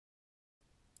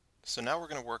So now we're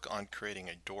going to work on creating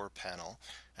a door panel,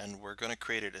 and we're going to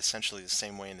create it essentially the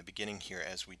same way in the beginning here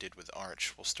as we did with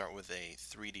Arch. We'll start with a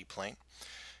 3D plane,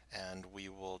 and we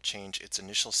will change its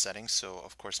initial settings, so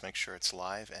of course make sure it's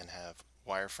live and have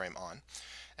wireframe on.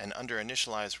 And under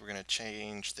initialize, we're going to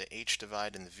change the H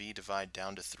divide and the V divide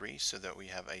down to 3 so that we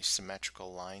have a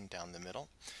symmetrical line down the middle,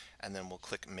 and then we'll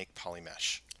click make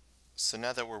polymesh. So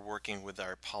now that we're working with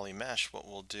our poly mesh, what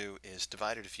we'll do is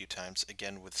divide it a few times,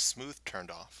 again with smooth turned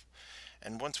off.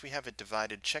 And once we have it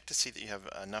divided, check to see that you have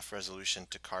enough resolution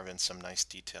to carve in some nice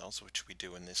details, which we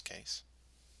do in this case.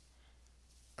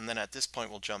 And then at this point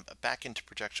we'll jump back into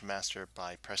Projection Master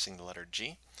by pressing the letter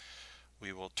G.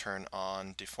 We will turn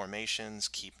on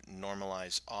deformations, keep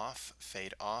normalize off,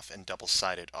 fade off, and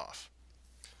double-sided off.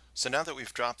 So now that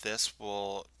we've dropped this,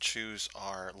 we'll choose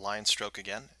our line stroke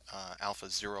again, alpha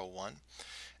 0, 1.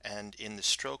 And in the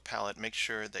stroke palette, make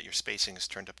sure that your spacing is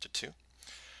turned up to 2.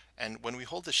 And when we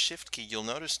hold the shift key, you'll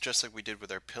notice just like we did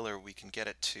with our pillar, we can get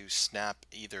it to snap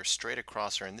either straight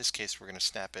across, or in this case, we're going to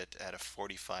snap it at a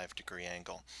 45-degree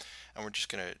angle. And we're just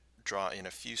going to draw in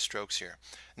a few strokes here.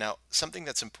 Now, something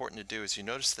that's important to do is you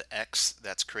notice the X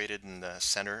that's created in the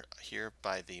center here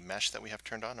by the mesh that we have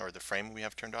turned on, or the frame we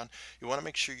have turned on. You want to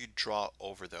make sure you draw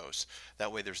over those.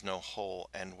 That way there's no hole,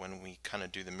 and when we kind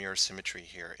of do the mirror symmetry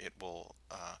here, it will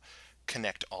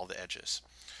connect all the edges.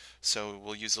 So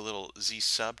we'll use a little Z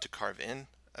sub to carve in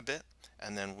a bit,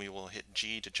 and then we will hit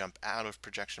G to jump out of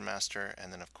Projection Master,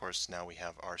 and then of course now we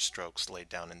have our strokes laid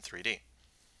down in 3D.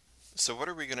 So what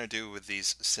are we going to do with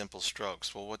these simple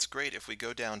strokes? Well, what's great if we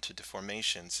go down to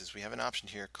deformations is we have an option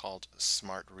here called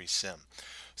Smart Resim.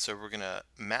 So we're going to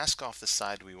mask off the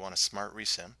side we want to Smart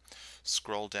Resim,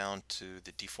 scroll down to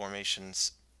the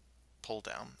deformations pull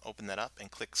down, open that up and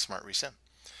click Smart Resim.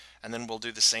 And then we'll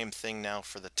do the same thing now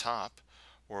for the top,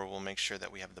 where we'll make sure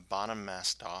that we have the bottom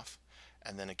masked off,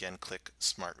 and then again click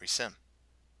Smart Resim.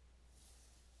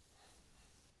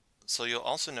 So you'll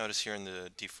also notice here in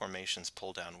the deformations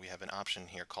pull down we have an option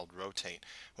here called rotate.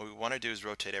 What we want to do is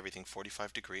rotate everything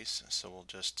 45 degrees, so we'll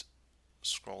just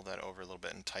scroll that over a little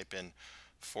bit and type in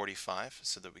 45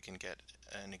 so that we can get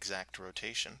an exact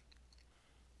rotation.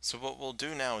 So what we'll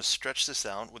do now is stretch this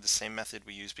out with the same method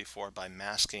we used before by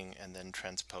masking and then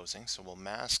transposing. So we'll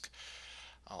mask,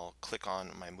 I'll click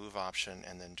on my move option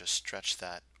and then just stretch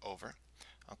that over.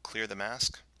 I'll clear the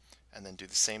mask and then do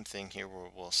the same thing here where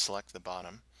we'll select the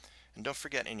bottom. And don't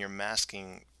forget, in your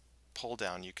masking pull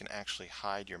down you can actually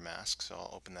hide your mask, so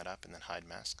I'll open that up and then hide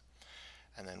mask.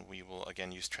 And then we will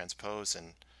again use transpose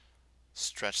and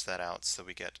stretch that out so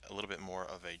we get a little bit more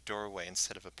of a doorway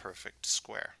instead of a perfect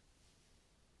square.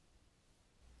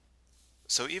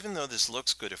 So even though this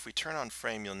looks good, if we turn on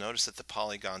frame, you'll notice that the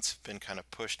polygons have been kind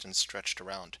of pushed and stretched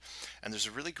around. And there's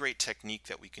a really great technique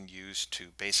that we can use to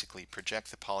basically project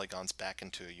the polygons back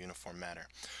into a uniform manner.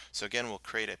 So again, we'll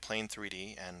create a plane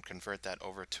 3D and convert that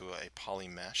over to a poly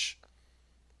mesh.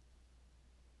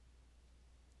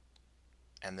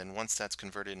 And then once that's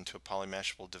converted into a poly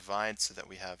mesh, we'll divide so that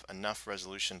we have enough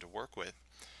resolution to work with.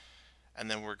 And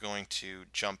then we're going to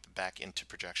jump back into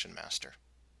Projection Master.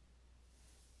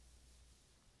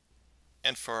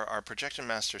 And for our Projection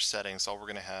Master settings, all we're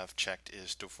going to have checked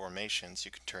is deformations. You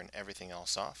can turn everything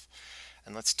else off.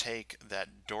 And let's take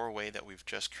that doorway that we've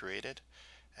just created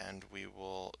and we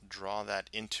will draw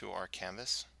that into our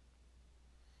canvas.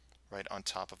 Right on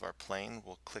top of our plane,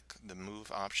 we'll click the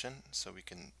move option so we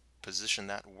can position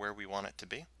that where we want it to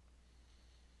be.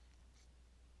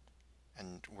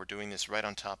 And we're doing this right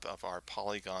on top of our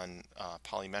polygon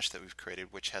poly mesh that we've created,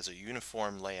 which has a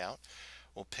uniform layout.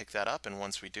 We'll pick that up, and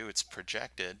once we do, it's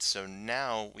projected. So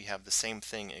now we have the same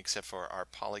thing, except for our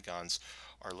polygons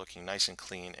are looking nice and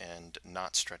clean and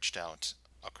not stretched out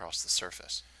across the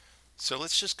surface. So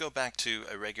let's just go back to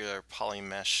a regular poly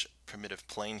mesh primitive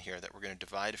plane here that we're going to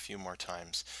divide a few more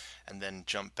times and then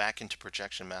jump back into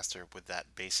Projection Master with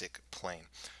that basic plane.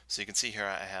 So you can see here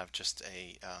I have just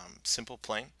a simple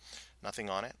plane, nothing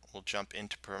on it. We'll jump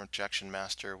into Projection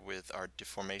Master with our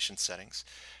deformation settings,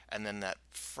 and then that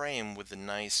frame with the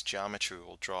nice geometry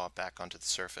will draw back onto the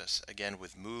surface. Again,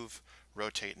 with move,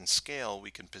 rotate, and scale,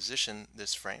 we can position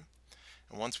this frame.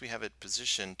 And once we have it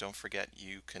positioned, don't forget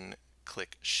you can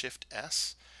click Shift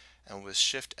S, and with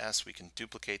Shift S we can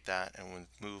duplicate that, and with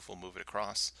move we'll move it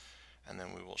across, and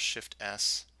then we will Shift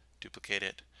S, duplicate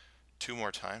it 2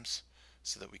 more times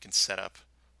so that we can set up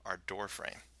our door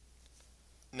frame.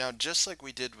 Now, just like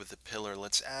we did with the pillar,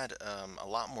 let's add a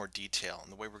lot more detail,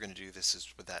 and the way we're going to do this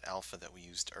is with that alpha that we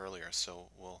used earlier. So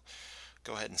we'll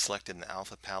go ahead and select it in the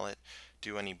alpha palette,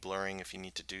 do any blurring if you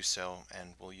need to do so,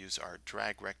 and we'll use our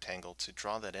drag rectangle to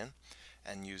draw that in.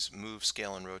 and use move,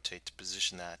 scale, and rotate to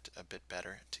position that a bit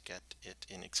better to get it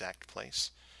in exact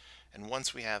place. And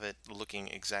once we have it looking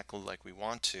exactly like we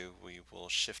want to, we will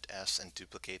Shift S and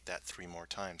duplicate that 3 more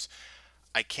times.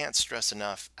 I can't stress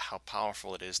enough how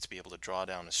powerful it is to be able to draw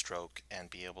down a stroke and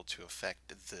be able to affect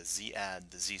the Z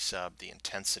add, the Z sub, the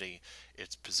intensity,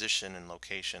 its position and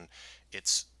location.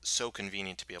 It's so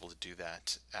convenient to be able to do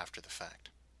that after the fact.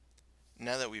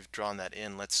 Now that we've drawn that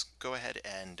in, let's go ahead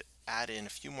and add in a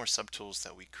few more subtools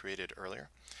that we created earlier.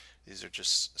 These are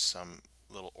just some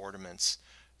little ornaments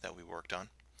that we worked on,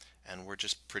 and we're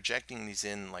just projecting these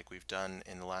in like we've done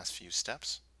in the last few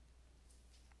steps.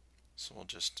 So we'll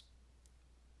just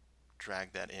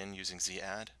drag that in using Z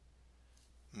add,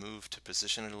 move to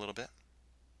position it a little bit,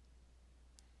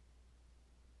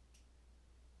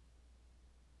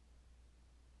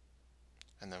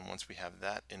 and then once we have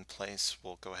that in place,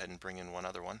 we'll go ahead and bring in one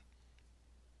other one.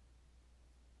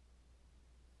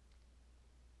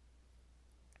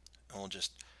 And we'll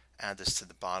just add this to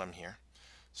the bottom here.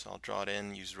 So I'll draw it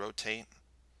in, use rotate,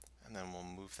 and then we'll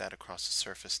move that across the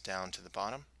surface down to the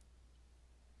bottom.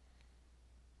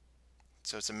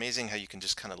 So it's amazing how you can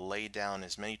just kind of lay down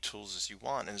as many tools as you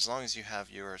want, and as long as you have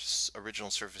your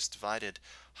original surface divided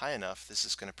high enough, this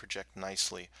is going to project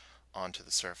nicely onto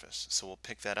the surface. So we'll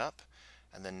pick that up,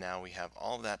 and then now we have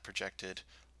all of that projected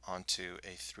onto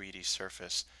a 3D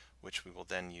surface, which we will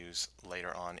then use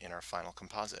later on in our final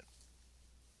composite.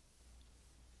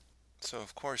 So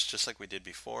of course, just like we did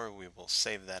before, we will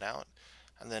save that out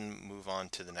and then move on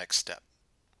to the next step.